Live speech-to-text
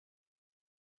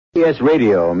CBS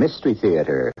Radio Mystery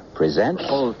Theater presents...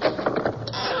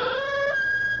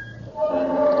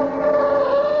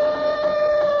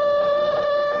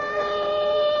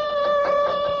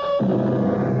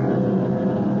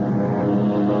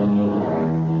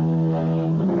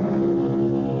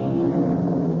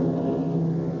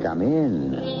 Come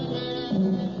in.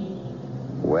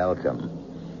 Welcome.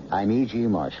 I'm E.G.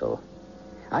 Marshall.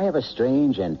 I have a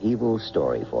strange and evil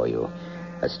story for you.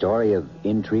 A story of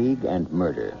intrigue and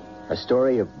murder. A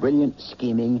story of brilliant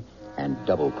scheming and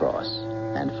double-cross.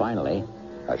 And finally,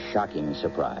 a shocking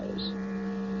surprise.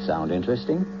 Sound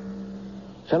interesting?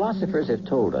 Philosophers have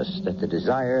told us that the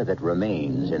desire that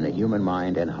remains in the human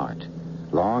mind and heart,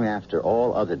 long after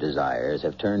all other desires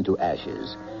have turned to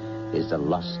ashes, is the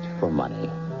lust for money,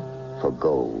 for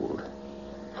gold,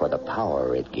 for the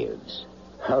power it gives.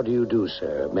 How do you do,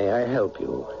 sir? May I help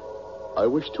you? I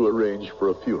wish to arrange for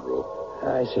a funeral.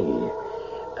 I see.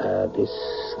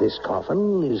 This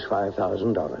coffin is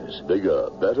 $5,000. Bigger,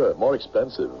 better, more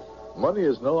expensive. Money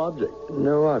is no object.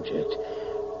 No object.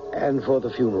 And for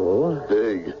the funeral?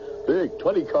 Big.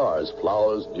 20 cars,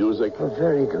 flowers, music. Oh,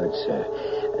 very good, sir.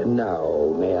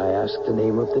 Now, may I ask the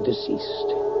name of the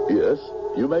deceased? Yes,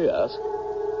 you may ask.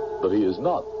 But he is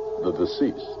not the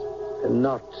deceased.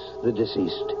 Not the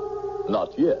deceased?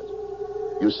 Not yet.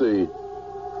 You see,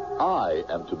 I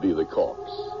am to be the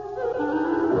corpse.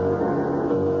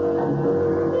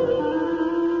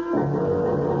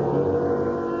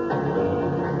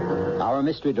 Our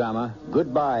mystery drama,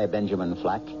 Goodbye, Benjamin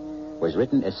Flack, was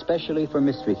written especially for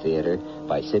Mystery Theater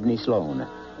by Sidney Sloan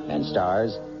and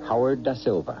stars Howard Da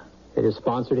Silva. It is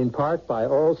sponsored in part by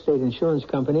Allstate Insurance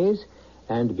Companies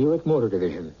and Buick Motor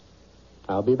Division.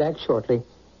 I'll be back shortly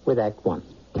with Act One.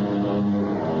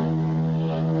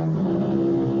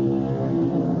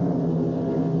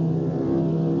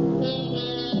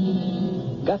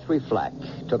 Guthrie Flack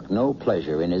took no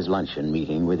pleasure in his luncheon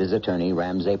meeting with his attorney,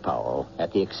 Ramsay Powell,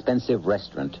 at the expensive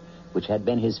restaurant which had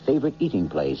been his favorite eating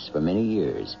place for many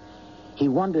years. He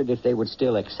wondered if they would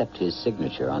still accept his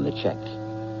signature on the check.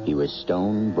 He was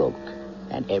stone broke,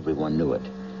 and everyone knew it.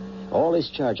 All his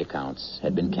charge accounts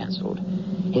had been canceled.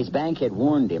 His bank had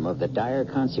warned him of the dire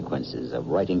consequences of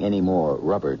writing any more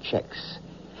rubber checks.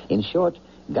 In short,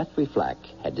 Guthrie Flack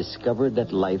had discovered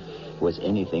that life was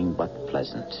anything but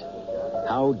pleasant.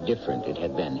 How different it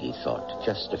had been, he thought,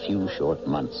 just a few short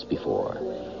months before.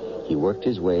 He worked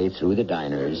his way through the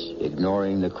diners,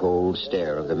 ignoring the cold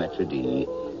stare of the maitre d',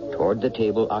 toward the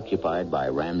table occupied by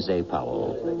Ramsay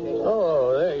Powell.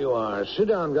 Oh, there you are. Sit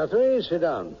down, Guthrie. Sit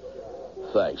down.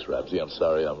 Thanks, Ramsay. I'm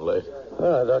sorry I'm late.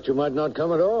 Well, I thought you might not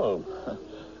come at all.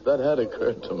 That had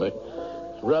occurred to me.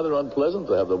 Rather unpleasant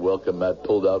to have the welcome mat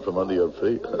pulled out from under your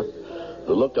feet.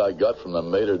 The look I got from the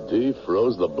maitre d'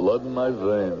 froze the blood in my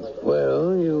veins.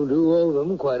 Well, you do owe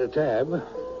them quite a tab.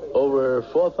 Over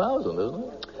 4,000, isn't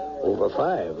it? Over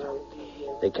 5.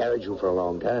 They carried you for a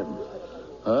long time.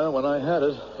 When I had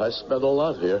it, I spent a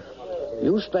lot here.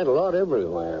 You spent a lot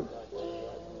everywhere.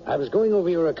 I was going over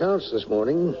your accounts this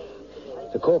morning.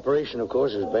 The corporation, of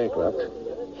course, is bankrupt.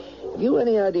 Have you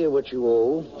any idea what you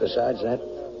owe besides that?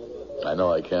 I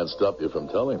know I can't stop you from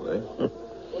telling me.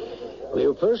 Well,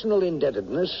 your personal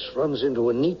indebtedness runs into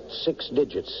a neat 6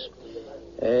 digits.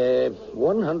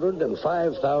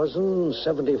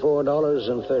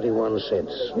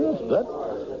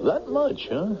 $105,074.31. That much,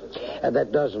 huh? And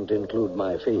that doesn't include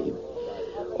my fee.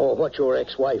 Or what your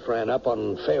ex-wife ran up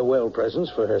on farewell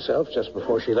presents for herself just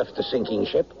before she left the sinking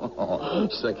ship.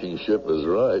 Sinking ship is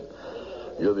right.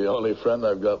 You're the only friend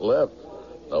I've got left.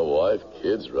 No wife,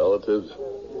 kids, relatives.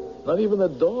 Not even a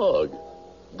dog.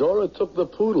 Dora took the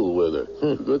poodle with her.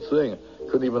 Good thing.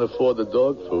 Couldn't even afford the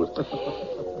dog food.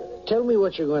 Tell me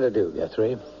what you're going to do,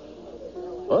 Guthrie.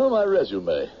 Well, my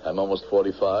resume. I'm almost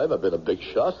 45. I've been a big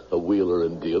shot, a wheeler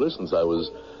and dealer since I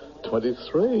was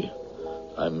 23.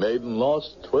 I made and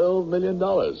lost $12 million.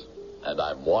 And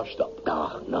I'm washed up.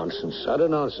 Nonsense. Utter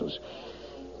nonsense.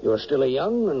 You're still a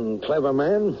young and clever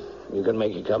man. You can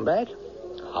make a comeback.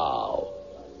 How?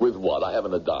 With what? I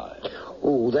haven't a dime.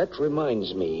 Oh, that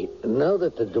reminds me. Now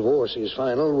that the divorce is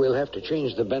final, we'll have to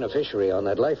change the beneficiary on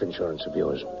that life insurance of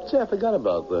yours. Say, I forgot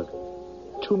about that.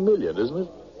 $2 million, isn't it?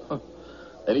 Huh.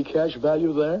 Any cash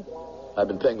value there? I've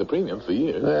been paying the premium for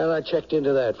years. Well, I checked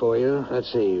into that for you.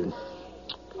 Let's see.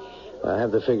 I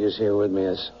have the figures here with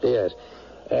me. Yes.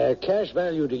 Cash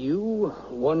value to you,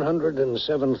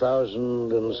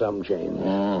 $107,000 and some change.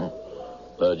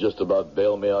 Just about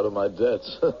bailed me out of my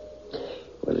debts.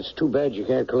 Well, it's too bad you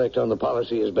can't collect on the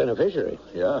policy as beneficiary.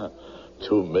 Yeah,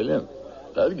 $2 million.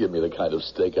 That'd give me the kind of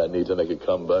stake I need to make a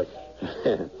comeback.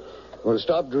 Well,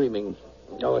 stop dreaming.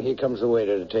 Oh, here comes the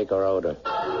waiter to take our order.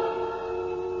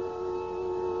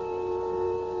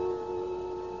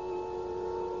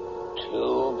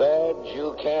 said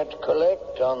you can't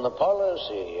collect on the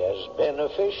policy as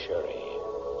beneficiary.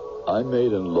 I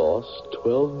made and lost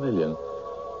 $12 million.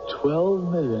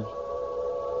 $12 million.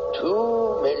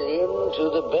 $2 million to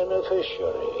the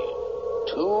beneficiary.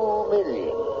 $2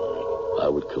 million. I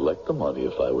would collect the money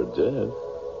if I were dead.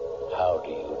 How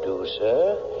do you do,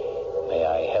 sir? May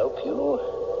I help you?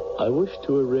 I wish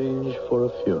to arrange for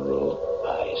a funeral.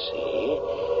 I see.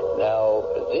 Now,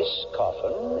 this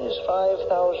coffin is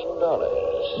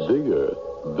 $5,000. Bigger,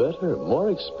 better,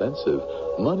 more expensive.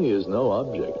 Money is no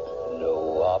object.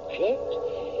 No object?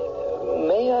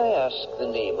 May I ask the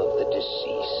name of the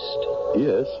deceased?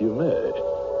 Yes, you may.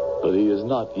 But he is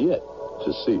not yet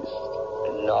deceased.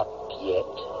 Not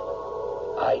yet.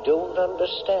 I don't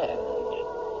understand.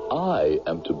 I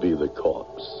am to be the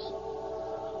corpse.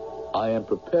 I am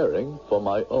preparing for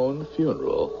my own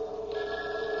funeral.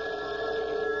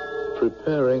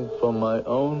 Preparing for my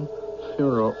own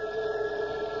funeral.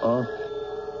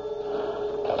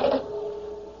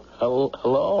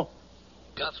 Hello?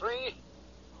 Guthrie?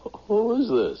 Who is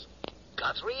this?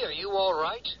 Guthrie, are you all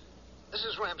right? This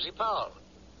is Ramsey Powell.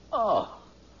 Oh,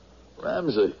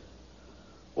 Ramsey.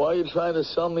 Why are you trying to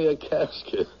sell me a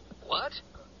casket? What?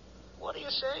 What are you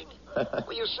saying?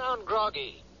 Well, you sound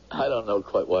groggy. I don't know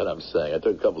quite what I'm saying. I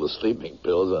took a couple of sleeping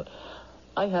pills, and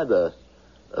I had the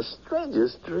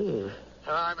strangest dream.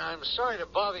 I'm sorry to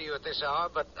bother you at this hour,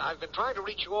 but I've been trying to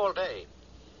reach you all day.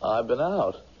 I've been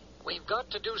out. We've got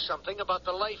to do something about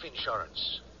the life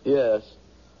insurance. Yes.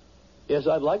 Yes,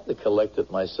 I'd like to collect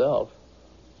it myself.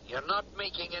 You're not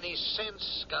making any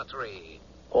sense, Guthrie.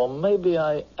 Or maybe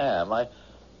I am. I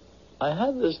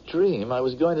had this dream. I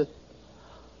was going to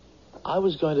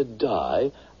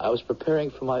die. I was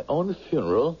preparing for my own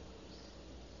funeral.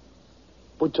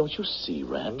 But don't you see,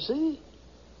 Ramsey?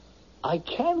 I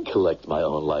can collect my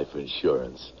own life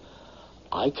insurance.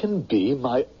 I can be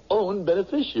my own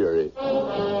beneficiary.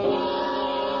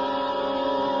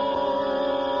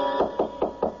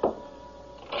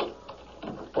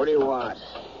 What do you want?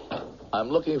 I'm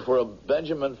looking for a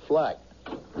Benjamin Flack.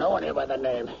 No one here by the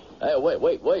name. Hey,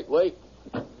 wait.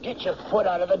 Get your foot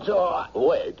out of the door.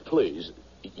 Wait, please.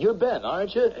 You're Ben,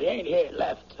 aren't you? He ain't here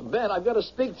left. Ben, I've got to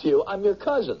speak to you. I'm your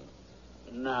cousin.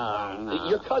 No.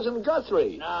 Your cousin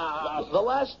Guthrie. No. The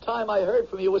last time I heard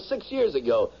from you was 6 years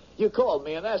ago. You called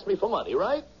me and asked me for money,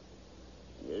 right?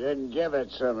 You didn't give it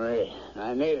to me.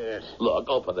 I needed it. Look,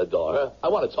 open the door. I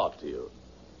want to talk to you.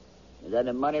 You got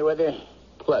any money with you?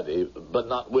 Plenty, but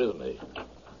not with me.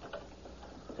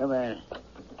 Come in.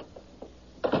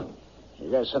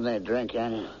 You got something to drink,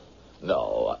 on you?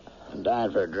 No. I'm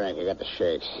dying for a drink. I got the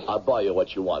shakes. I'll buy you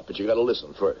what you want, but you got to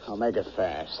listen first. I'll make it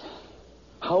fast.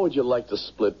 How would you like to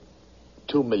split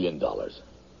 $2 million?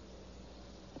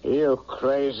 You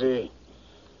crazy?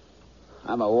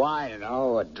 I'm a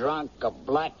wino, a drunk, a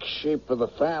black sheep of the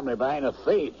family, but I ain't a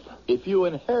thief. If you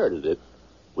inherited it,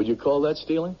 would you call that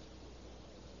stealing?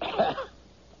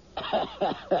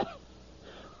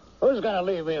 Who's going to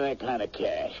leave me that kind of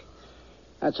cash?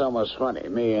 That's almost funny.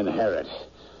 Me inherit.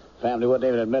 Family wouldn't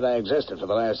even admit I existed for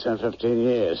the last 10, 15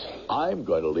 years. I'm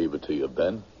going to leave it to you,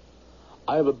 Ben.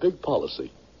 I have a big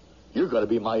policy. You're going to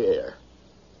be my heir.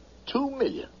 $2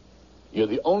 million. You're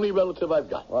the only relative I've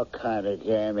got. What kind of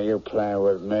game are you playing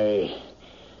with me?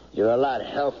 You're a lot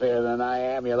healthier than I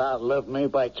am. You'll outlive me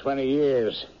by 20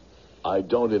 years. I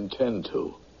don't intend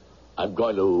to. I'm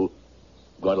going to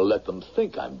let them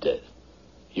think I'm dead.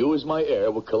 You, as my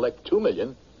heir, will collect $2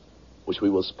 million, which we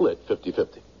will split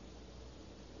 50-50.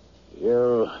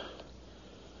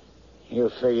 You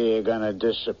figure you're gonna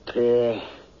disappear,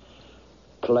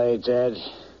 play dead,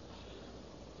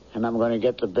 and I'm gonna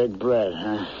get the big bread,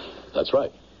 huh? That's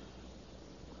right.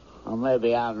 Well,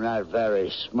 maybe I'm not very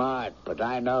smart, but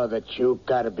I know that you've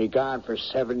got to be gone for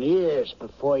 7 years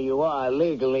before you are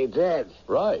legally dead.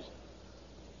 Right.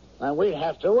 And we'd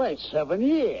have to wait 7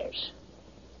 years.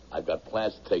 I've got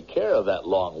plans to take care of that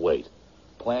long wait.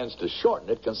 Plans to shorten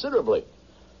it considerably.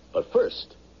 But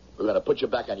first, we're going to put you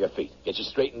back on your feet. Get you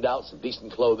straightened out, some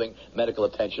decent clothing, medical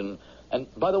attention. And,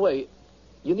 by the way,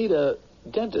 you need a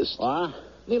dentist. What?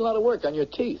 Need a lot of work on your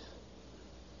teeth.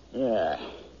 Yeah.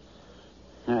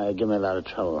 Give me a lot of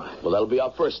trouble. Well, that'll be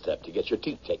our first step to get your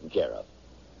teeth taken care of.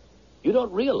 You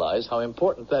don't realize how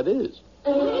important that is.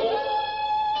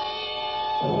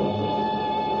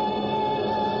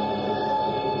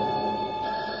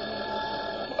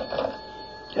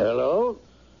 Hello?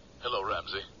 Hello,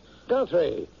 Ramsey.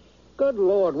 Guthrie. Good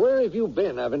Lord, where have you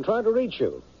been? I've been trying to reach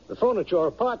you. The phone at your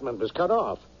apartment was cut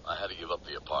off. I had to give up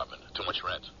the apartment. Too much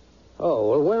rent. Oh,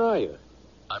 well, where are you?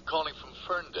 I'm calling from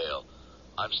Ferndale.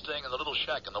 I'm staying in the little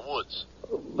shack in the woods.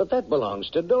 But that belongs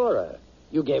to Dora.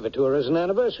 You gave it to her as an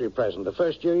anniversary present the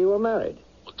first year you were married.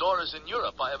 Well, Dora's in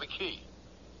Europe. I have a key.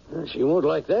 She won't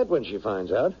like that when she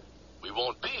finds out. We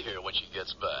won't be here when she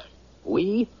gets back.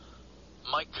 We?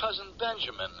 My cousin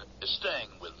Benjamin is staying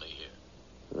with me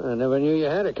here. I never knew you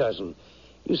had a cousin.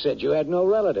 You said you had no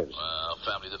relatives. Well,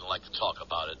 family didn't like to talk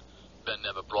about it. Ben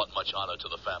never brought much honor to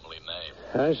the family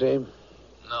name. I see.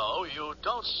 No, you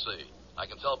don't see. I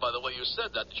can tell by the way you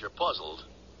said that you're puzzled.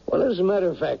 Well, as a matter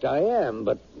of fact, I am,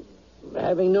 but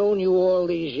having known you all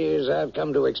these years, I've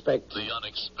come to expect... The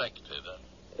unexpected.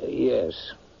 Yes.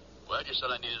 Well, you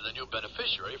said I needed a new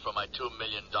beneficiary for my $2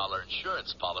 million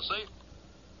insurance policy.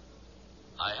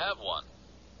 I have one.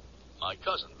 My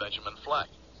cousin, Benjamin Flack.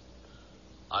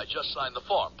 I just signed the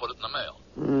form, put it in the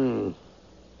mail.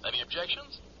 Any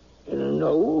objections?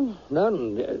 No,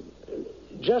 none.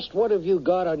 Just what have you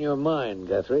got on your mind,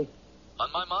 Guthrie?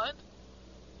 On my mind?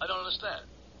 I don't understand.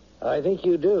 I think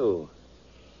you do.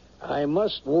 I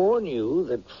must warn you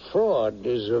that fraud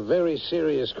is a very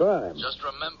serious crime. Just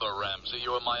remember, Ramsey,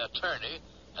 you are my attorney,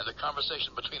 and the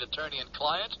conversation between attorney and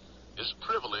client is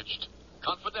privileged,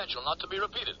 confidential, not to be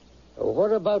repeated.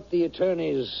 What about the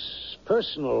attorney's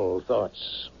personal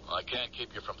thoughts? I can't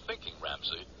keep you from thinking,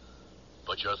 Ramsey,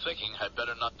 but your thinking had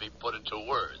better not be put into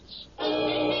words.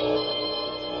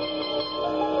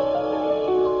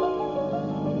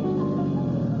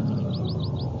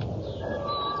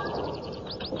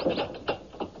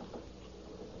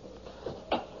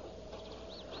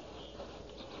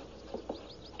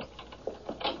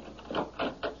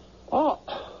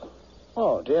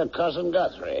 Oh, dear Cousin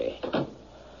Guthrie.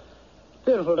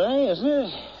 Beautiful day, isn't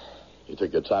it? You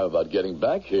took your time about getting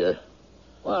back here.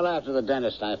 Well, after the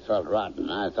dentist, I felt rotten.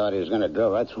 I thought he was going to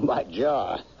drill right through my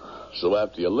jaw. So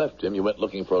after you left him, you went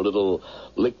looking for a little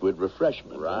liquid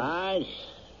refreshment. Right.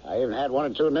 I even had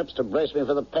 1 or 2 nips to brace me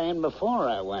for the pain before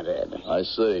I went in. I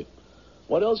see.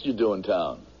 What else you do in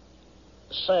town?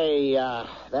 Say,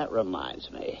 that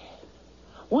reminds me.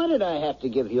 Why did I have to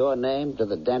give your name to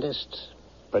the dentist?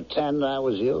 Pretend I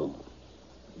was you?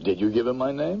 Did you give him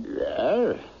my name?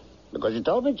 Yeah, because you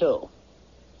told me to.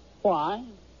 Why?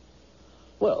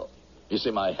 Well, you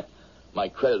see, my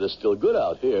credit is still good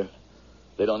out here.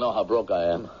 They don't know how broke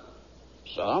I am.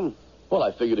 So? Well,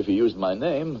 I figured if you used my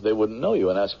name, they wouldn't know you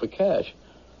and ask for cash.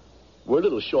 We're a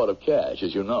little short of cash,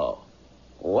 as you know.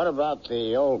 What about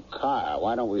the old car?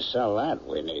 Why don't we sell that?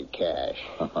 We need cash.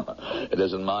 It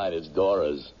isn't mine, it's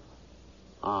Dora's.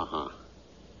 Uh-huh.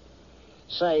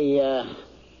 Say,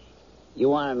 you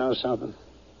want to know something?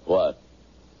 What?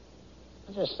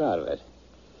 I just thought of it.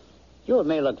 You and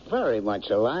me look very much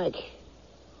alike.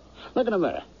 Look in the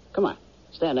mirror. Come on.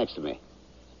 Stand next to me.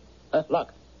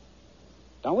 Look.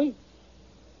 Don't we?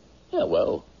 Yeah,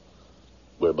 well,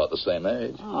 we're about the same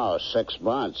age. Oh, 6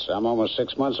 months. I'm almost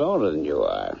 6 months older than you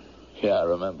are. Yeah, I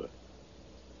remember.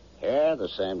 Hair the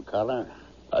same color?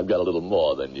 I've got a little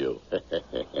more than you.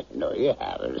 No, you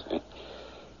haven't.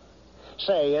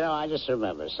 Say, I just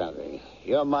remember something.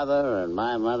 Your mother and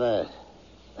my mother,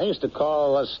 they used to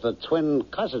call us the twin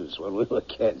cousins when we were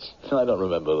kids. I don't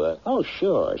remember that. Oh,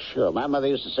 sure. My mother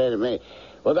used to say to me,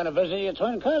 we're going to visit your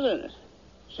twin cousins.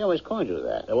 She always called you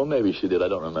that. Yeah, well, maybe she did. I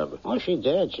don't remember. Oh, she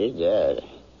did.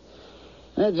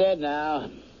 They're dead now.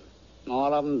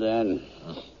 All of them dead.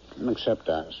 Except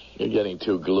us. You're getting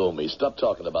too gloomy. Stop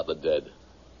talking about the dead.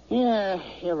 Yeah,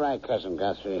 you're right, Cousin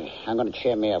Guthrie. I'm going to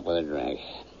cheer me up with a drink.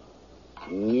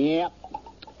 Yep.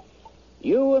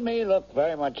 You and me look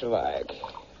very much alike.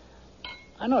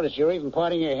 I notice you're even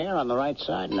parting your hair on the right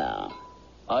side now.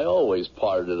 I always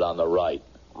parted it on the right.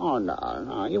 Oh,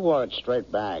 no. You wore it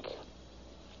straight back.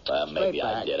 Well, maybe Straight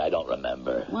I back. did. I don't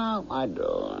remember. Well, I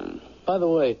do. By the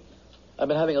way, I've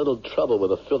been having a little trouble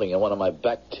with a filling in one of my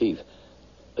back teeth.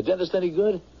 The dentist any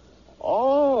good?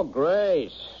 Oh,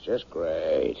 great. Just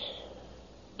great.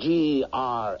 Grate.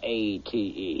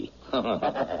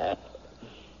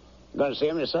 Going to see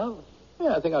him yourself?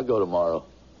 Yeah, I think I'll go tomorrow.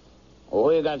 Well, who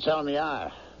are you going to tell him you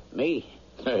are? Me?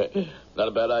 Not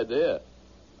a bad idea.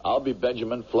 I'll be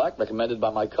Benjamin Flack, recommended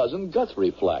by my cousin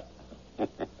Guthrie Flack.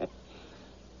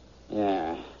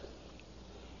 Yeah.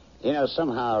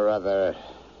 Somehow or other,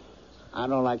 I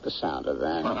don't like the sound of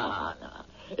that. No.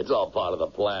 It's all part of the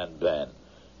plan, Ben.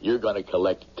 You're going to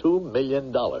collect $2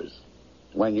 million.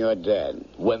 When you're dead.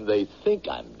 When they think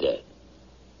I'm dead.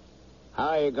 How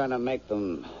are you going to make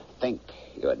them think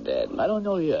you're dead? I don't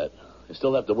know yet. I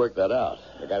still have to work that out.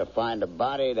 You got to find a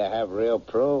body to have real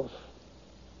proof.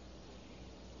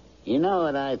 You know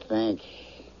what I think?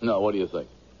 No, what do you think?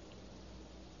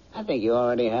 I think you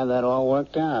already have that all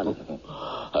worked out.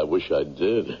 I wish I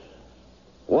did.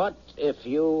 What if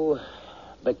you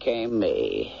became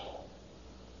me?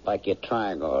 Like you're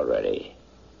trying already.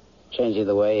 Changing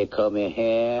the way you comb your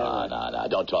hair. No.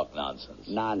 Don't talk nonsense.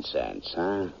 Nonsense,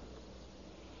 huh?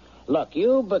 Look,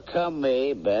 you become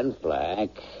me, Ben Flack.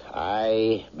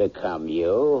 I become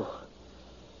you.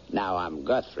 Now I'm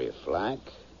Guthrie Flack.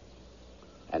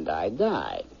 And I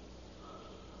died.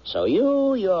 So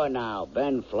you're now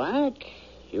Ben Flack.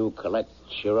 You collect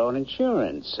your own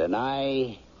insurance, and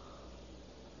I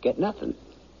get nothing.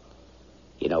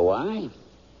 You know why?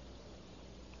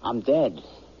 I'm dead.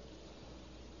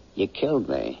 You killed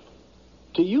me.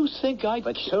 Do you think I...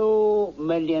 For $2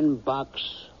 million?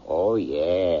 Oh,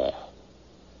 yeah.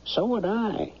 So would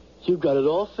I. You got it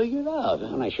all figured out.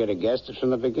 And I should have guessed it from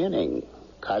the beginning.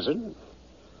 Cousin,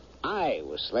 I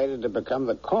was slated to become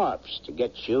the corpse to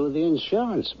get you the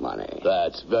insurance money.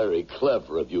 That's very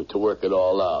clever of you to work it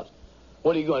all out.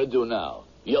 What are you going to do now?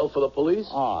 Yell for the police?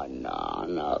 Oh,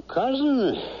 no,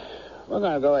 cousin. We're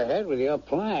going to go ahead with your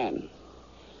plan.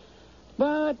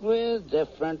 But with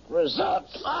different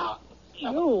results.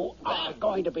 You are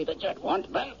going to be the judge.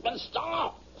 Ben,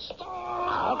 stop.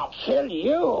 I'll kill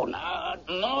you.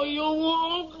 No, you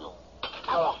won't.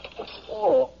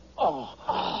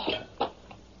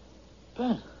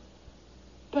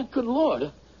 Ben, good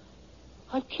Lord.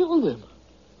 I killed him.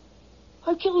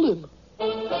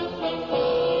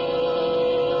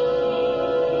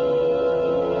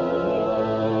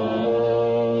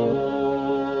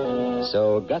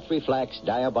 So Guthrie Flack's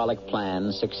diabolic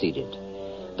plan succeeded.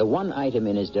 The one item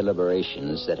in his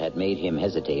deliberations that had made him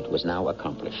hesitate was now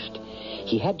accomplished.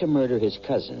 He had to murder his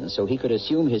cousin so he could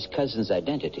assume his cousin's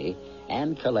identity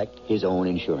and collect his own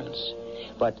insurance.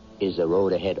 But is the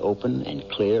road ahead open and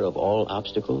clear of all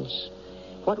obstacles?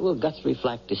 What will Guthrie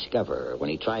Flack discover when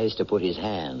he tries to put his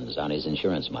hands on his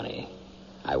insurance money?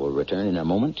 I will return in a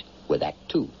moment with Act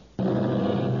Two.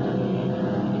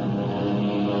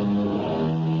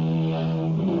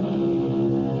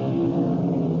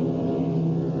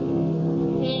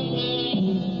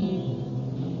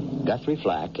 Guthrie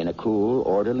Flack, in a cool,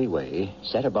 orderly way,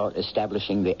 set about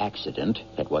establishing the accident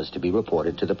that was to be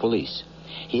reported to the police.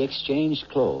 He exchanged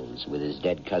clothes with his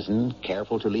dead cousin,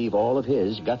 careful to leave all of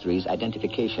his, Guthrie's,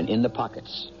 identification in the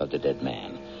pockets of the dead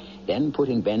man. Then,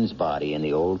 putting Ben's body in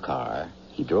the old car,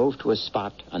 he drove to a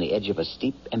spot on the edge of a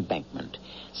steep embankment,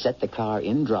 set the car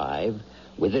in drive,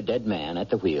 with the dead man at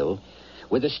the wheel.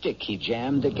 With a stick, he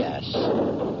jammed the gas,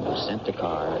 sent the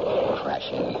car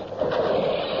crashing.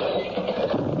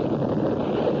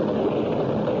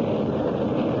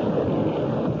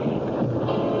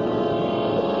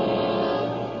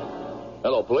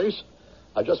 Hello, police.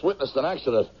 I just witnessed an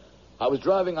accident. I was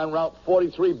driving on Route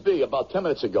 43B about 10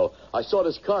 minutes ago. I saw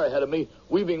this car ahead of me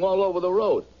weaving all over the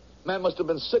road. Man must have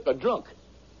been sick or drunk.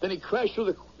 Then he crashed through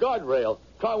the guardrail.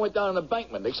 Car went down an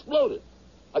embankment, exploded.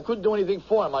 I couldn't do anything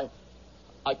for him.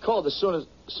 I called as soon as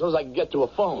I could get to a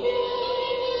phone.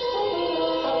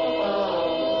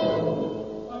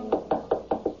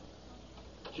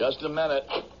 Just a minute.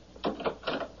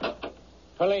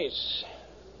 Police.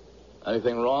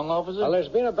 Anything wrong, officer? Well, there's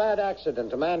been a bad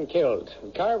accident. A man killed. The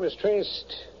car was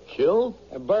traced... Killed?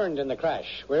 Burned in the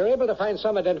crash. We were able to find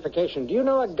some identification. Do you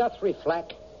know a Guthrie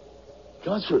Flack?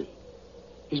 Guthrie?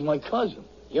 He's my cousin.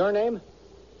 Your name?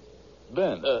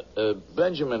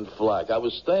 Benjamin Flack. I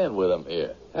was staying with him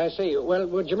here. I see. Well,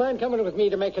 would you mind coming with me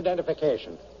to make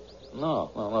identification? No.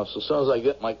 So as soon as I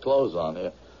get my clothes on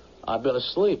here, I've been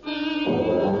asleep.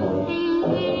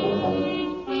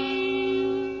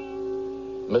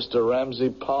 Mr. Ramsey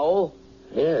Powell?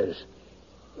 Yes.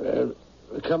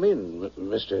 Come in,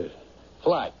 Mr.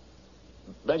 Flack.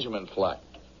 Benjamin Flack.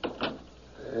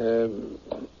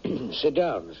 Sit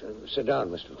down. Sit down,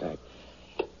 Mr. Flack.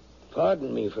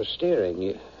 Pardon me for staring.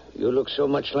 You look so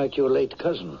much like your late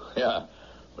cousin. Yeah.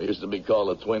 We used to be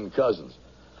called the twin cousins.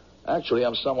 Actually,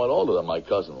 I'm somewhat older than my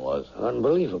cousin was.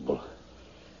 Unbelievable.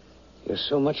 You're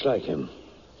so much like him.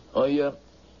 Oh, yeah?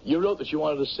 You wrote that you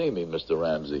wanted to see me, Mr.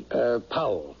 Ramsey.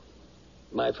 Powell.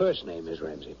 My first name is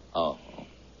Ramsey. Oh.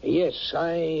 Yes,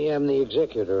 I am the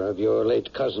executor of your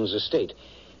late cousin's estate.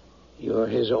 You're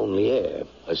his only heir.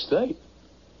 Estate?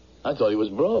 I thought he was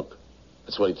broke.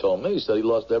 That's what he told me. He said he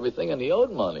lost everything and he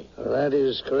owed money. Well, that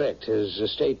is correct. His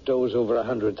estate owes over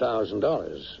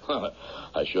 $100,000.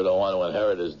 I sure don't want to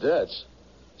inherit his debts.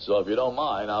 So if you don't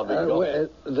mind, I'll be going. Well,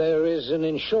 there is an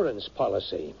insurance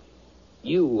policy.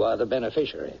 You are the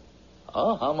beneficiary.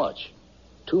 Oh, how much?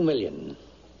 $2 million.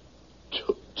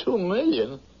 $2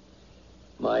 million?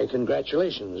 My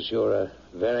congratulations. You're a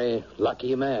very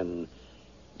lucky man,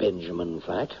 Benjamin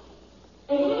Flack.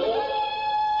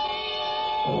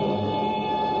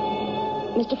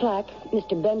 Mr. Flack,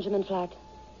 Mr. Benjamin Flack.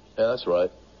 Yeah, that's right.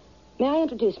 May I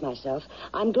introduce myself?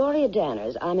 I'm Gloria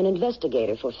Danners. I'm an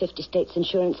investigator for 50 States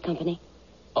Insurance Company.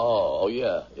 Oh,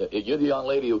 yeah. You're the young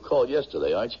lady who called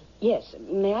yesterday, aren't you? Yes.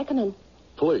 May I come in?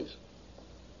 Please.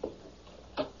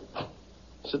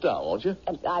 Sit down, won't you?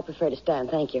 I prefer to stand,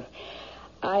 thank you.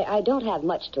 I don't have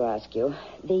much to ask you.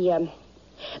 The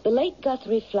late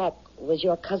Guthrie Flack was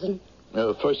your cousin?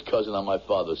 First cousin on my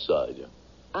father's side, yeah.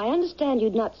 I understand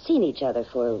you'd not seen each other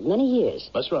for many years.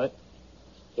 That's right.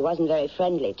 He wasn't very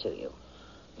friendly to you.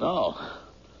 No.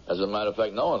 As a matter of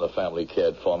fact, no one in the family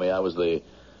cared for me. I was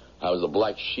the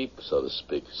black sheep, so to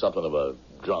speak. Something of a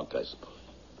drunk, I suppose.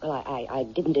 Well, I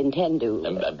didn't intend to...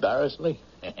 Embarrass me?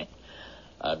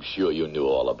 I'm sure you knew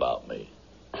all about me.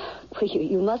 Well,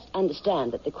 you must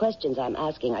understand that the questions I'm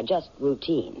asking are just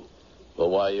routine. Well,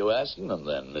 why are you asking them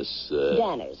then, Miss...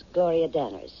 Danners, Gloria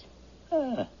Danners.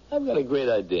 I've got a great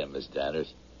idea, Miss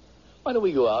Danners. Why don't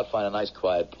we go out, find a nice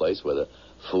quiet place where the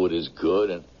food is good,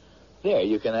 and there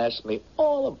you can ask me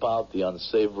all about the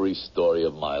unsavory story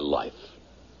of my life.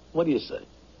 What do you say?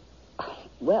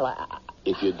 Well,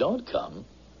 If you don't come,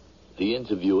 the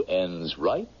interview ends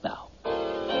right now.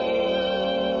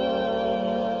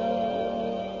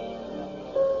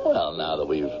 Well, now that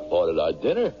we've ordered our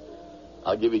dinner,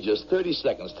 I'll give you just 30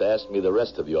 seconds to ask me the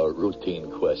rest of your routine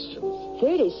questions.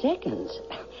 30 seconds?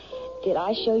 Did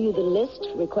I show you the list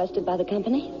requested by the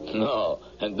company? No,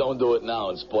 and don't do it now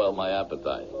and spoil my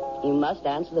appetite. You must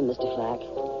answer them, Mr. Flack.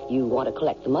 You want to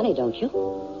collect the money, don't you?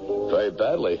 Very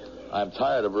badly. I'm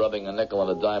tired of rubbing a nickel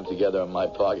and a dime together in my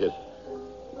pocket.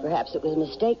 Perhaps it was a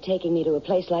mistake taking me to a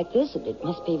place like this. It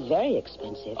must be very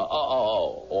expensive.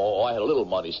 I had a little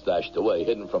money stashed away,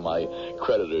 hidden from my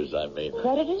creditors, I mean.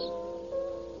 Creditors?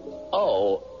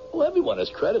 Oh, well, everyone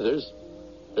has creditors,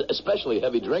 especially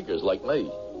heavy drinkers like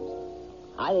me.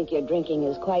 I think your drinking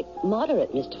is quite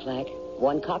moderate, Mr. Flack.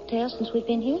 One cocktail since we've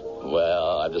been here?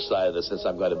 Well, I've decided that since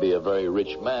I'm going to be a very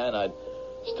rich man, I'd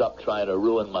stop trying to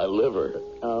ruin my liver.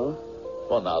 Oh?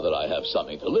 Well, now that I have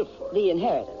something to live for. The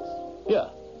inheritance? Yeah.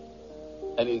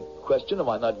 Any question? Am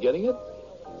I not getting it?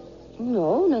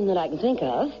 No, none that I can think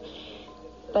of.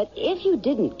 But if you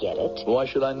didn't get it... Why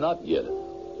should I not get it?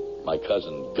 My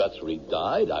cousin Guthrie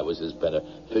died. I was his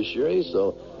beneficiary,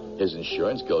 so his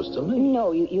insurance goes to me.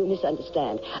 No, you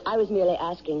misunderstand. I was merely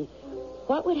asking,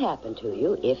 what would happen to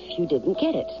you if you didn't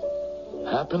get it?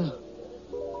 Happen?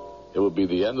 It would be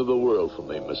the end of the world for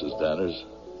me, Mrs. Danners.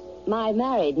 My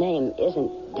married name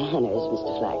isn't Danners,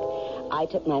 Mr. Flack. I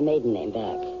took my maiden name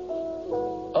back.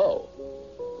 Oh.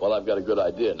 Well, I've got a good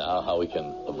idea now how we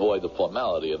can avoid the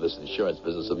formality of this insurance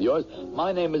business of yours.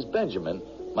 My name is Benjamin.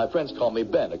 My friends call me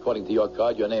Ben. According to your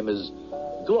card, your name is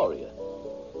Gloria.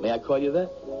 May I call you that?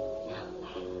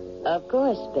 Of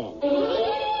course, Ben.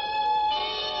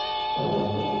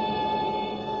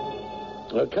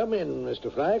 Well, come in,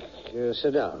 Mr. Flack.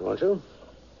 Sit down, won't you?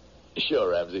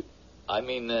 Sure, Ramsey. I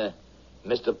mean,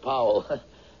 Mr. Powell.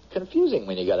 Confusing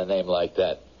when you got a name like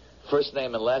that. First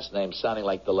name and last name sounding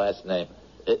like the last name.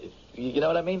 You know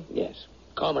what I mean? Yes.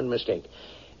 Common mistake.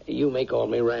 You may call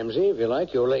me Ramsey, if you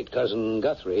like. Your late cousin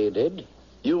Guthrie did.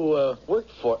 You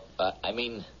worked for...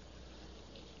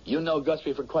 you know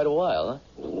Guthrie for quite a while,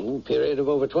 huh? Period of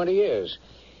over 20 years.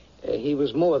 He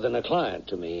was more than a client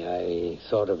to me. I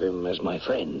thought of him as my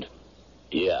friend.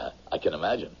 Yeah, I can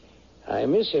imagine. I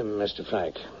miss him, Mr.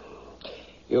 Flack.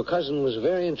 Your cousin was a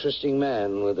very interesting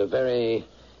man with a very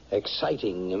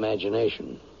exciting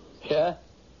imagination. Yeah?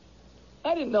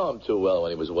 I didn't know him too well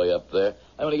when he was way up there.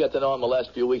 I only got to know him the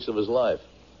last few weeks of his life.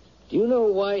 Do you know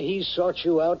why he sought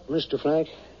you out, Mr. Flack?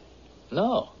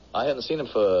 No. I hadn't seen him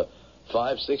for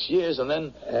 5-6 years, and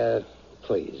then...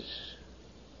 Please.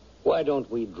 Why don't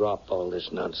we drop all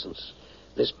this nonsense?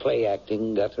 This play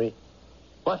acting, Guthrie?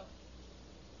 What?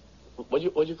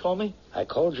 What'd you call me? I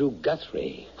called you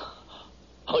Guthrie.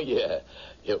 Oh, yeah.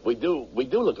 Yeah, we do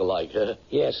look alike, huh?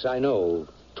 Yes, I know.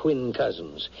 Twin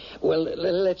cousins. Well,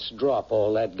 let's drop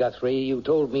all that, Guthrie. You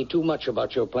told me too much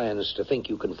about your plans to think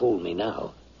you can fool me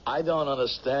now. I don't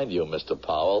understand you, Mr.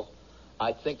 Powell.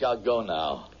 I think I'll go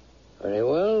now. Very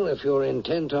well, if you're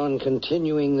intent on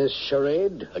continuing this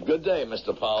charade... A good day,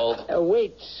 Mr. Powell.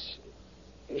 Wait.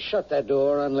 Shut that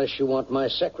door unless you want my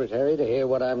secretary to hear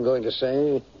what I'm going to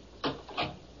say.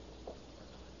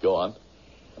 Go on.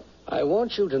 I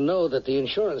want you to know that the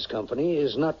insurance company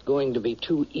is not going to be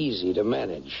too easy to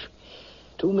manage.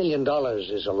 $2 million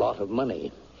is a lot of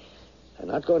money. They're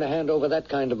not going to hand over that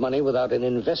kind of money without an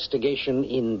investigation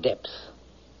in depth.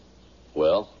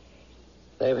 Well?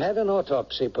 They've had an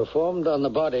autopsy performed on the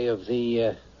body of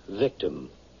the victim.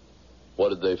 What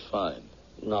did they find?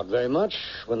 Not very much.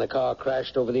 When the car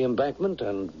crashed over the embankment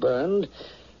and burned,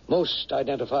 Most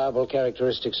identifiable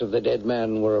characteristics of the dead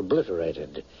man were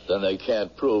obliterated. Then they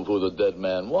can't prove who the dead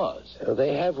man was.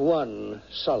 They have one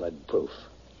solid proof.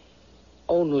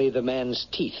 Only the man's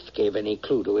teeth gave any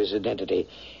clue to his identity.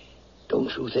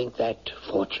 Don't you think that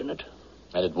fortunate?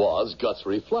 And it was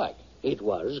Guthrie Flack. It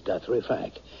was Guthrie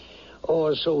Flack.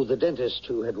 Or so the dentist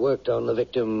who had worked on the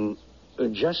victim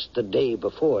just the day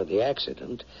before the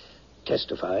accident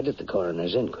testified at the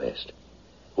coroner's inquest.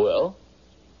 Well?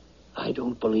 I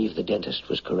don't believe the dentist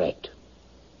was correct.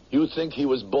 You think he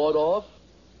was bought off?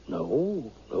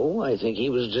 No. I think he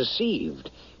was deceived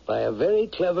by a very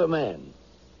clever man.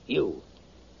 You.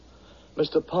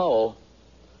 Mr. Powell,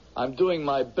 I'm doing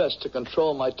my best to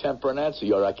control my temper and answer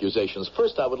your accusations.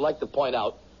 First, I would like to point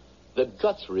out that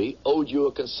Guthrie owed you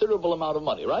a considerable amount of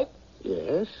money, right?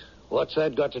 Yes? What's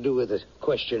that got to do with the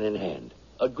question in hand?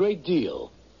 A great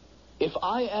deal. If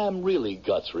I am really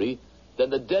Guthrie, then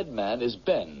the dead man is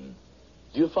Ben.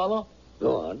 Do you follow?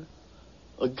 Go on.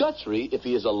 Guthrie, if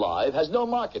he is alive, has no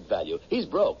market value. He's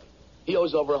broke. He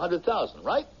owes over $100,000,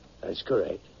 right? That's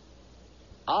correct.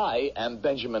 I am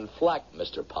Benjamin Flack,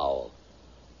 Mr. Powell.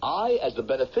 I, as the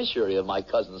beneficiary of my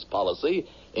cousin's policy,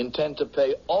 intend to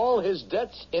pay all his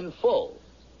debts in full.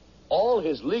 All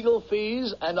his legal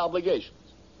fees and obligations.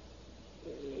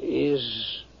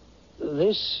 Is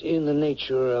this in the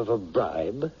nature of a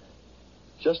bribe?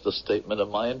 Just a statement of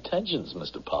my intentions,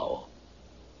 Mr. Powell.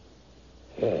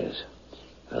 Yes.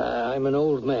 I'm an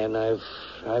old man.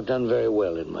 I've done very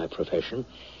well in my profession.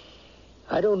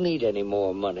 I don't need any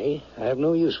more money. I have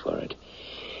no use for it.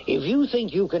 If you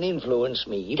think you can influence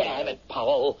me... Damn it,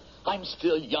 Powell. I'm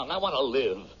still young. I want to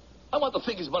live. I want the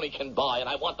things money can buy, and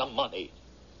I want the money.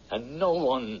 And no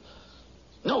one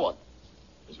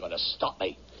is going to stop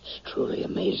me. It's truly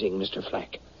amazing, Mr.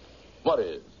 Flack. What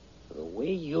is? The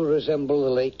way you resemble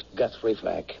the late Guthrie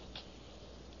Flack.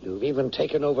 You've even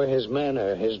taken over his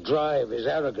manner, his drive, his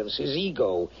arrogance, his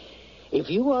ego. If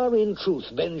you are in truth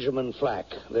Benjamin Flack,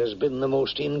 there's been the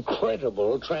most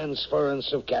incredible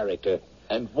transference of character.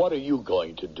 And what are you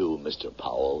going to do, Mr.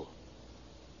 Powell?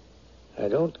 I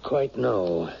don't quite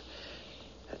know.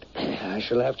 I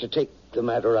shall have to take the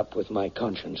matter up with my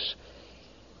conscience.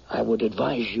 I would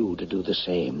advise you to do the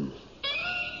same.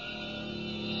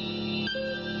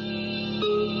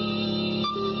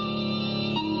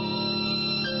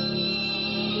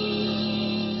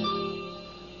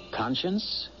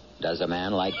 Conscience? Does a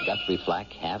man like Guthrie Flack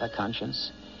have a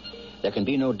conscience? There can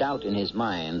be no doubt in his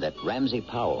mind that Ramsey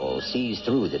Powell sees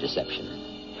through the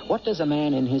deception. What does a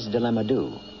man in his dilemma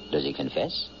do? Does he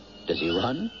confess? Does he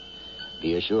run?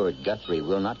 Be assured, Guthrie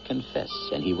will not confess,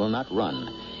 and he will not run.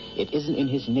 It isn't in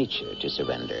his nature to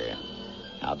surrender.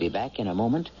 I'll be back in a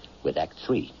moment with Act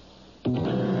 3.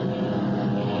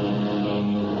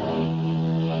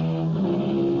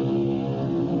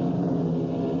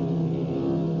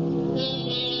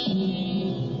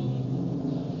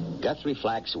 Guthrie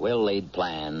Flack's well-laid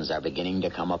plans are beginning to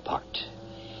come apart.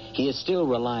 He is still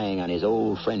relying on his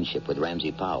old friendship with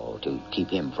Ramsey Powell to keep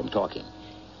him from talking.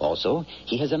 Also,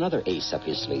 he has another ace up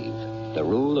his sleeve, the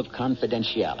rule of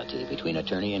confidentiality between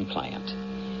attorney and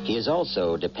client. He is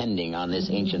also depending on this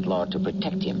ancient law to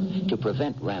protect him, to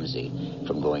prevent Ramsey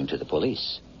from going to the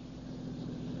police.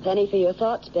 Penny for your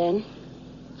thoughts, Ben.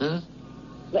 Well,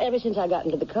 Ever since I got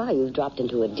into the car, you've dropped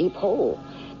into a deep hole.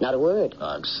 Not a word.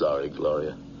 I'm sorry,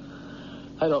 Gloria.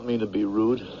 I don't mean to be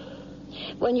rude.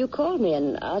 When you called me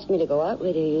and asked me to go out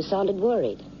with you, you sounded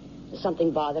worried. Is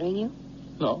something bothering you?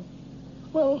 No.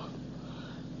 Well,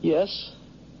 yes.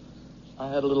 I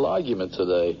had a little argument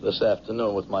this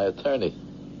afternoon with my attorney.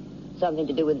 Something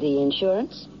to do with the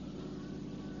insurance?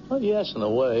 Well, yes, in a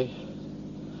way.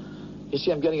 You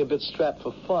see, I'm getting a bit strapped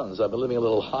for funds. I've been living a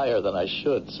little higher than I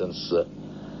should since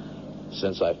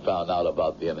I found out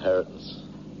about the inheritance.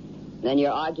 Then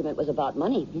your argument was about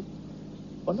money,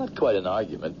 Well, not quite an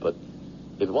argument, but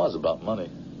it was about money.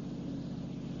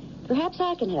 Perhaps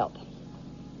I can help.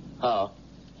 How?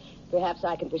 Perhaps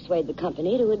I can persuade the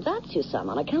company to advance you some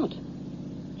on account.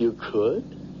 You could?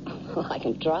 Well, I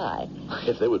can try.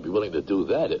 If they would be willing to do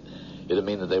that, it'd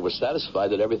mean that they were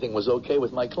satisfied that everything was okay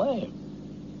with my claim.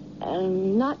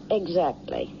 Not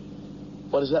exactly.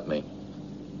 What does that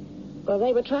mean? Well,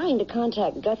 they were trying to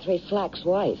contact Guthrie Flack's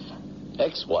wife.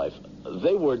 Ex-wife?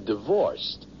 They were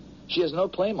divorced. She has no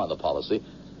claim on the policy.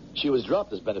 She was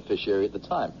dropped as beneficiary at the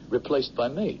time, replaced by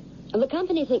me. The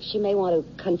company thinks she may want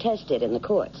to contest it in the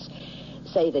courts.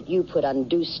 Say that you put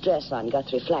undue stress on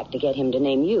Guthrie Flack to get him to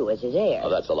name you as his heir. Oh,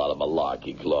 that's a lot of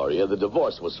malarkey, Gloria. The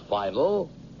divorce was final.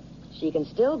 She can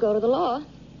still go to the law.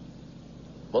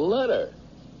 Well, let her.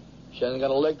 She hasn't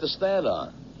got a leg to stand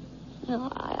on. No,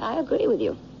 I agree with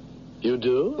you. You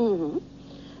do?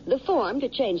 Mm-hmm. The form to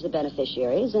change the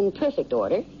beneficiary is in perfect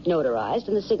order, notarized,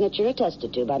 and the signature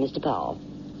attested to by Mr. Powell.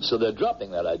 So they're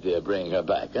dropping that idea of bringing her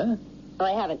back, huh?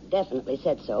 Well, I haven't definitely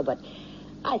said so, but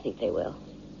I think they will.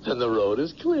 Then the road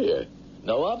is clear.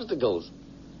 No obstacles.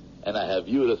 And I have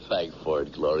you to thank for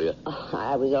it, Gloria. Oh,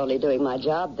 I was only doing my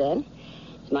job then.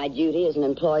 It's my duty as an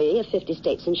employee of 50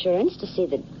 States Insurance to see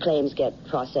that claims get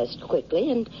processed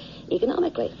quickly and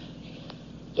economically.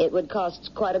 It would cost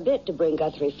quite a bit to bring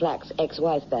Guthrie Flack's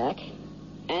ex-wife back.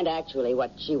 And actually,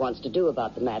 what she wants to do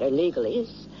about the matter legally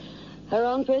is her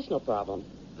own personal problem.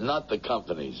 Not the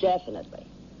company's. Definitely.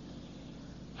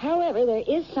 However, there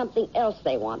is something else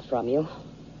they want from you.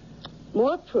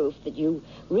 More proof that you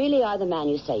really are the man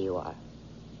you say you are.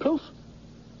 Proof?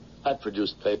 I've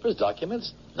produced papers,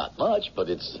 documents. Not much, but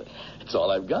it's all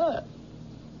I've got.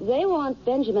 They want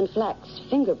Benjamin Flack's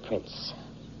fingerprints.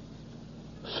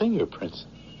 Fingerprints?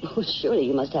 Oh, surely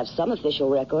you must have some official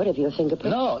record of your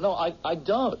fingerprints. No, I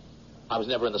don't. I was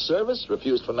never in the service,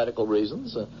 refused for medical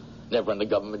reasons, never in the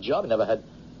government job, never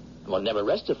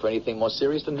arrested for anything more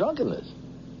serious than drunkenness.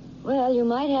 Well, you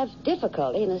might have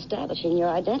difficulty in establishing your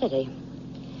identity.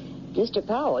 Mr.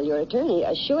 Powell, your attorney,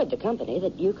 assured the company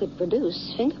that you could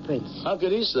produce fingerprints. How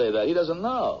could he say that? He doesn't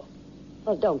know.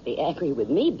 Well, don't be angry with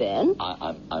me, Ben.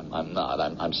 I'm not.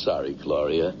 I'm sorry,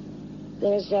 Gloria.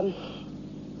 There's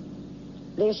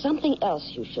something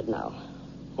else you should know.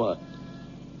 What?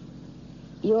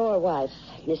 Your wife,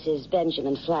 Mrs.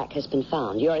 Benjamin Flack, has been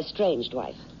found. Your estranged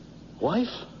wife. Wife?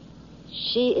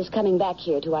 She is coming back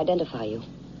here to identify you.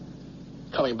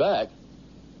 Coming back?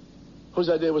 Whose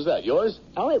idea was that? Yours?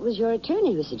 Oh, it was your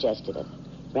attorney who suggested it.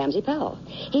 Ramsey Powell.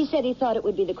 He said he thought it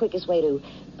would be the quickest way to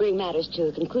bring matters to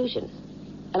a conclusion.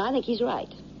 And I think he's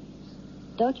right.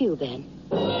 Don't you, Ben?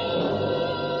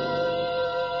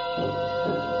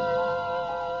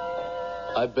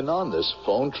 I've been on this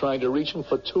phone trying to reach him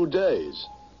for 2 days.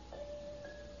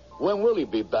 When will he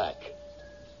be back?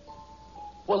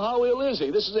 Well, how ill is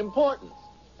he? This is important.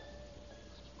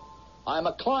 I'm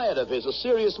a client of his. A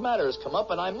serious matter has come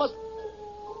up, and I must...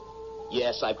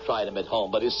 Yes, I've tried him at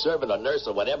home, but his servant or nurse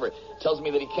or whatever tells me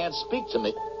that he can't speak to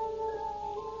me.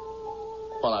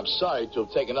 Well, I'm sorry to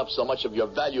have taken up so much of your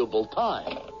valuable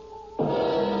time.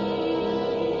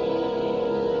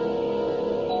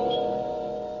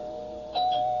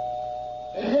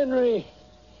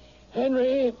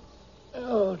 Henry.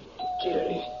 Oh, dear,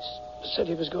 he said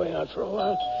he was going out for a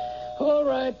while. All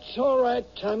right.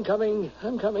 I'm coming.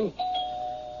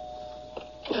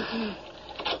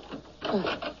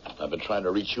 I've been trying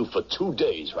to reach you for 2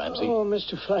 days, Ramsey. Oh,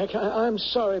 Mr. Flack, I'm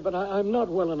sorry, but I'm not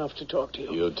well enough to talk to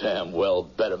you. You damn well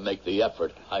better make the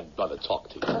effort. I've got to talk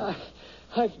to you.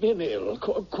 I've been ill,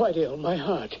 quite ill, my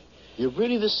heart. You've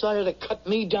really decided to cut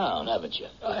me down, haven't you?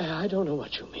 I don't know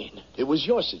what you mean. It was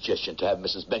your suggestion to have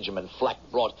Mrs. Benjamin Flack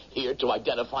brought here to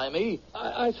identify me?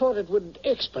 I thought it would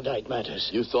expedite matters.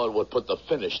 You thought it would put the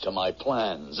finish to my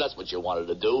plans. That's what you wanted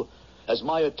to do. As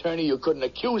my attorney, you couldn't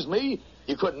accuse me.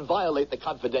 You couldn't violate the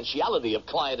confidentiality of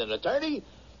client and attorney.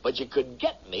 But you could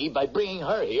get me by bringing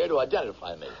her here to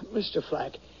identify me. Mr.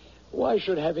 Flack, why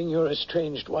should having your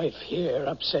estranged wife here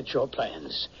upset your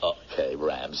plans? Okay,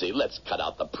 Ramsey, let's cut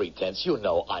out the pretense. You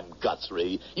know I'm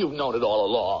Guthrie. You've known it all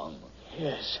along.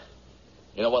 Yes.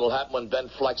 You know what'll happen when Ben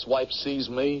Flack's wife sees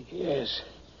me? Yes.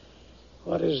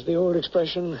 What is the old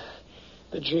expression?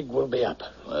 The jig will be up.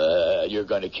 You're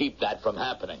going to keep that from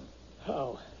happening.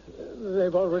 How?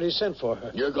 They've already sent for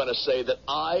her. You're going to say that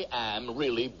I am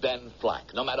really Ben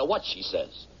Flack, no matter what she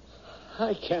says.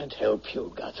 I can't help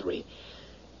you, Guthrie.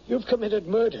 You've committed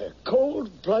murder.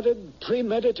 Cold-blooded,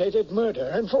 premeditated murder.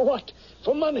 And for what?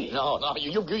 For money. No,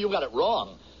 you got it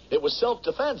wrong. It was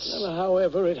self-defense. Well,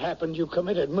 however it happened, you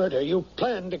committed murder. You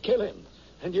planned to kill him.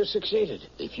 And you succeeded.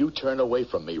 If you turn away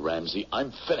from me, Ramsey,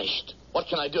 I'm finished. What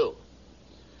can I do?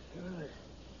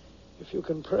 If you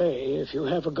can pray, if you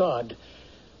have a God,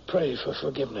 pray for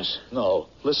forgiveness. No,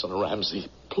 listen, Ramsey,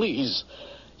 please.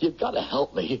 You've got to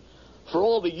help me. For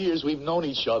all the years we've known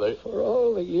each other. For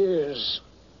all the years.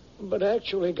 But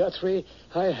actually, Guthrie,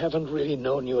 I haven't really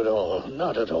known you at all.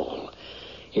 Not at all.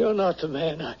 You're not the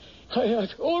man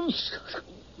oh,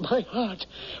 my heart.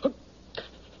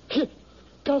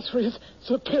 Guthrie,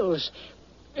 the pills.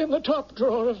 In the top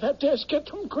drawer of that desk. Get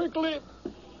them quickly.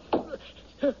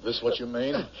 This what you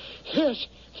mean? Yes.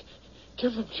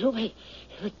 Give them to me.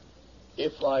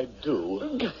 If I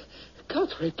do...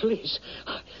 Guthrie, please.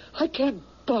 I can't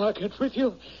bargain with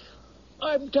you.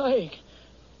 I'm dying.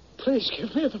 Please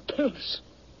give me the pills.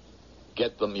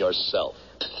 Get them yourself.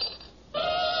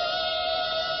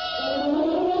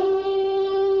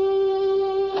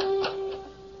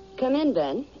 Come in,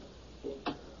 Ben.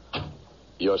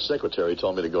 Your secretary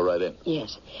told me to go right in.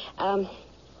 Yes.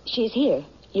 She's here,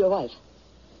 your wife.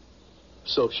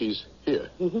 So she's here?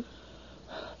 Mm-hmm.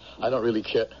 I don't really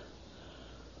care.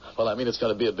 Well, I mean, it's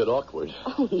going to be a bit awkward.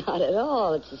 Oh, not at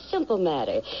all. It's a simple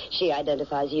matter. She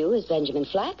identifies you as Benjamin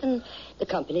Flack, and the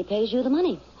company pays you the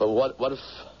money. Well, what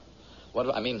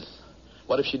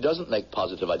if she doesn't make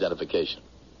positive identification?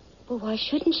 Well, why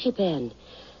shouldn't she, Ben?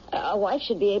 A wife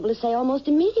should be able to say almost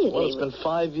immediately. Well, it's been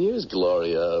 5 years,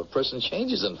 Gloria. A person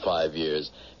changes in 5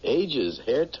 years. Ages,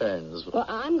 hair turns. Well,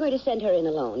 I'm going to send her in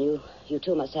alone. You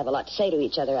two must have a lot to say to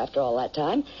each other after all that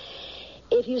time.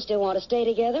 If you still want to stay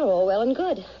together, all well and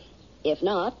good. If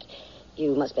not,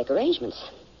 you must make arrangements.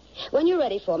 When you're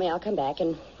ready for me, I'll come back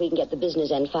and we can get the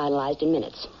business end finalized in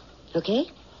minutes. Okay?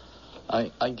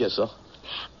 I guess so.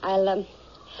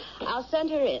 I'll send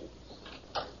her in.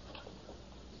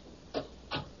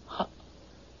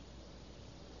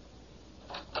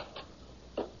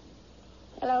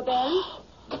 Hello,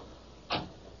 Ben.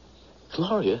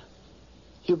 Gloria,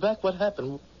 you back? What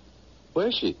happened? Where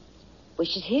is she? Well,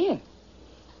 she's here.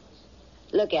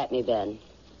 Look at me, Ben.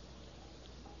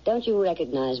 Don't you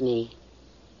recognize me?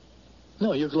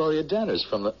 No, you're Gloria Danners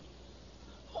from the...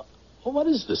 Well, what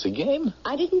is this, a game?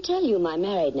 I didn't tell you my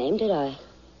married name, did I?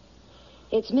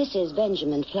 It's Mrs.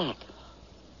 Benjamin Flack.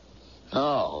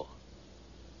 No.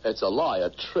 It's a lie,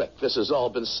 a trick. This has all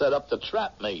been set up to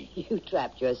trap me. You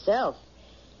trapped yourself.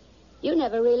 You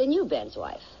never really knew Ben's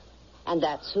wife. And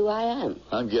that's who I am.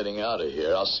 I'm getting out of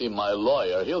here. I'll see my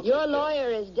lawyer. He'll... Your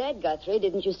lawyer is dead, Guthrie.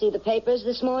 Didn't you see the papers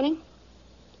this morning?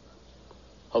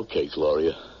 Okay,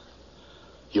 Gloria.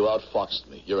 You outfoxed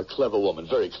me. You're a clever woman,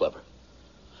 very clever.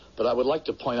 But I would like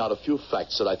to point out a few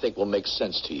facts that I think will make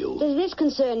sense to you. Does this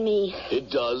concern me?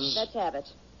 It does. Let's have it.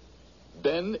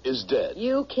 Ben is dead.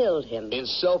 You killed him. In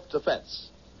self-defense.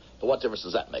 But what difference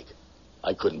does that make?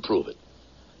 I couldn't prove it.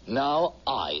 Now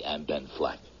I am Ben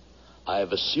Flack. I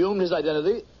have assumed his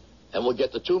identity and will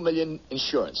get the $2 million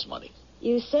insurance money.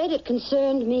 You said it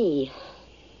concerned me.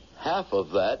 Half of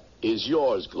that is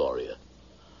yours, Gloria.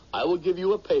 I will give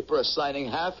you a paper assigning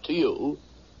half to you...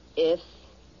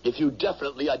 If you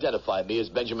definitely identify me as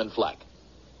Benjamin Flack.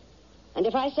 And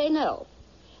if I say no,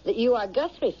 that you are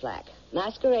Guthrie Flack,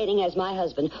 masquerading as my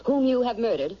husband, whom you have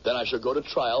murdered... Then I shall go to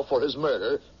trial for his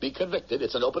murder, be convicted,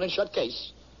 it's an open and shut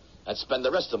case, and spend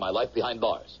the rest of my life behind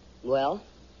bars. Well?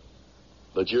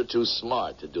 But you're too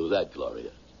smart to do that,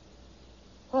 Gloria.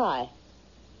 Why?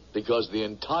 Because the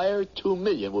entire $2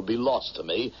 million will be lost to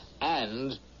me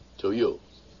and to you.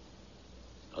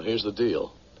 Now, here's the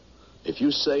deal. If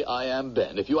you say I am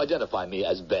Ben, if you identify me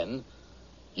as Ben,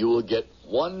 you will get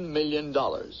 $1 million.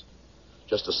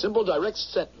 Just a simple, direct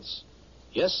sentence.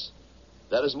 Yes,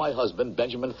 that is my husband,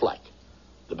 Benjamin Flack,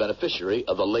 the beneficiary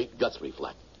of the late Guthrie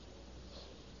Flack.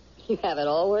 You have it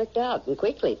all worked out, and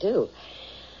quickly, too.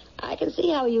 I can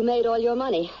see how you made all your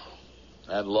money.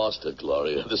 And lost it,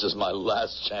 Gloria. This is my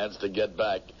last chance to get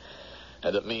back.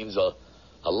 And it means a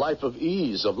life of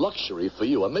ease, of luxury for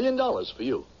you. $1 million for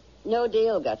you. No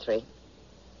deal, Guthrie.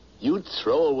 You'd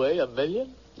throw away $1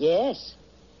 million? Yes.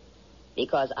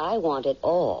 Because I want it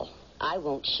all. I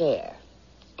won't share.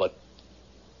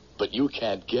 But you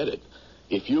can't get it.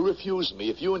 If you refuse me,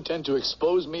 if you intend to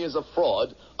expose me as a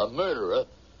fraud, a murderer,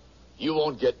 you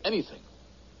won't get anything.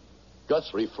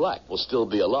 Guthrie Flack will still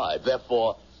be alive.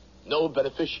 Therefore, no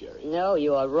beneficiary. No,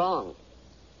 you are wrong.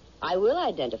 I will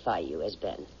identify you as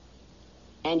Ben.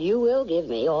 And you will give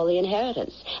me all the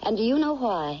inheritance. And do you know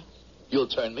why? You'll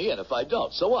turn me in if I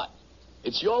don't. So what?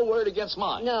 It's your word against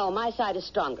mine. No, my side is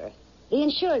stronger. The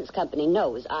insurance company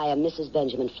knows I am Mrs.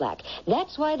 Benjamin Flack.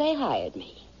 That's why they hired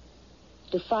me.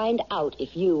 To find out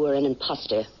if you were an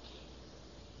imposter.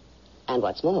 And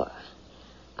what's more,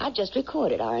 I've just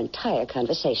recorded our entire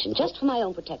conversation, just for my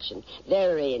own protection.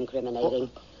 Very incriminating.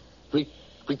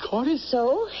 Recorded?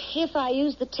 So, if I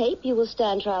use the tape, you will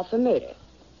stand trial for murder.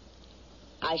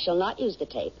 I shall not use the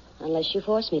tape unless you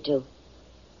force me to.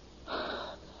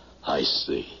 I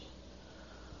see.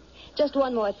 Just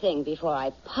one more thing before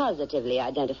I positively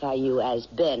identify you as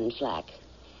Ben Flack.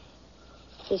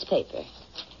 This paper.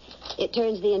 It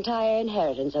turns the entire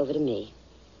inheritance over to me.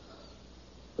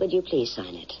 Would you please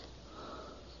sign it?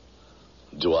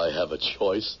 Do I have a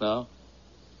choice now?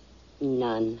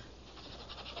 None.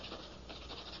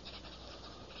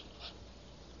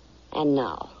 And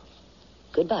now,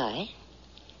 goodbye,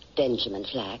 Benjamin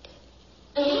Flack.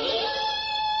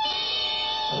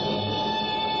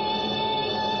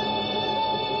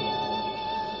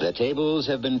 The tables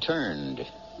have been turned.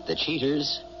 The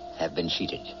cheaters have been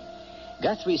cheated.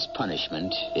 Guthrie's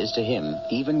punishment is to him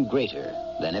even greater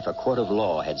than if a court of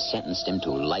law had sentenced him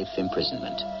to life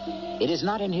imprisonment. It is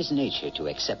not in his nature to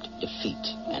accept defeat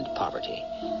and poverty,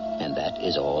 and that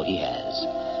is all he has.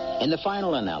 In the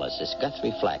final analysis,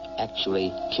 Guthrie Flack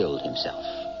actually killed himself.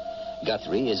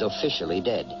 Guthrie is officially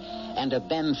dead, and a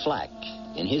Ben Flack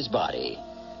in his body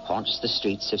haunts the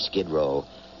streets of Skid Row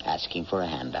asking for a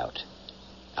handout.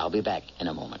 I'll be back in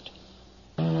a moment.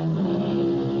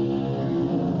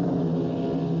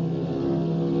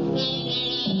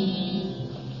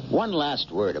 One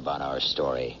last word about our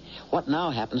story. What now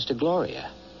happens to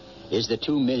Gloria? Is the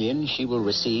 $2 million she will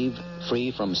receive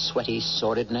free from sweaty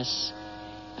sordidness?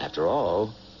 After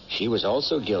all, she was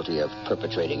also guilty of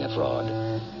perpetrating a fraud.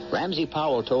 Ramsey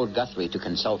Powell told Guthrie to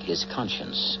consult his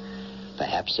conscience.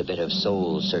 Perhaps a bit of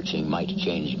soul-searching might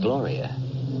change Gloria.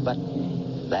 But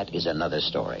that is another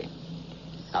story.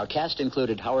 Our cast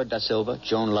included Howard Da Silva,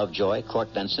 Joan Lovejoy,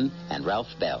 Court Benson, and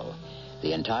Ralph Bell.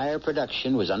 The entire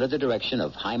production was under the direction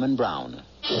of Hyman Brown.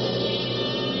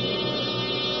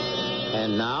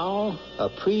 And now, a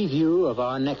preview of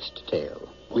our next tale.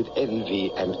 With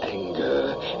envy and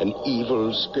anger, an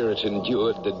evil spirit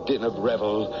endured the din of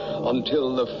revel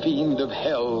until the fiend of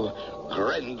hell,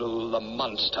 Grendel the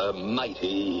monster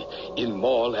mighty, in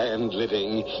moorland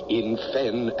living, in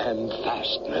fen and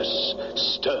fastness,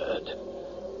 stirred.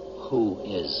 Who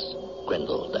is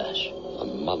Grendel, Dash? A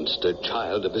monster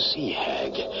child of the sea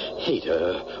hag,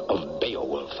 hater of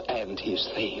Beowulf and his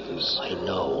thanes. I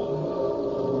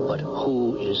know. But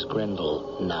who is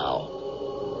Grendel now?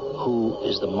 Who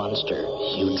is the monster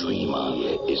you dream of?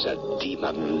 He is a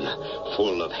demon,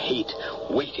 full of hate,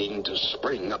 waiting to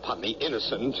spring upon the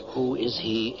innocent. Who is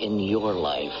he in your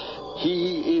life?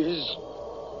 He is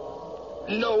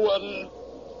no one.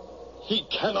 He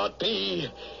cannot be.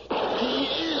 He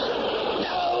is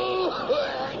no.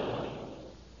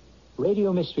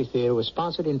 Radio Mystery Theater was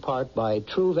sponsored in part by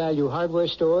True Value Hardware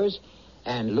Stores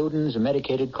and Luden's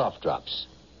Medicated Cough Drops.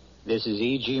 This is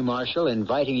E.G. Marshall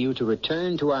inviting you to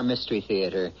return to our Mystery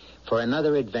Theater for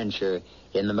another adventure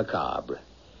in the macabre.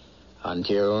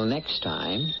 Until next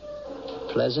time,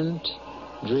 pleasant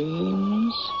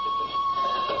dreams.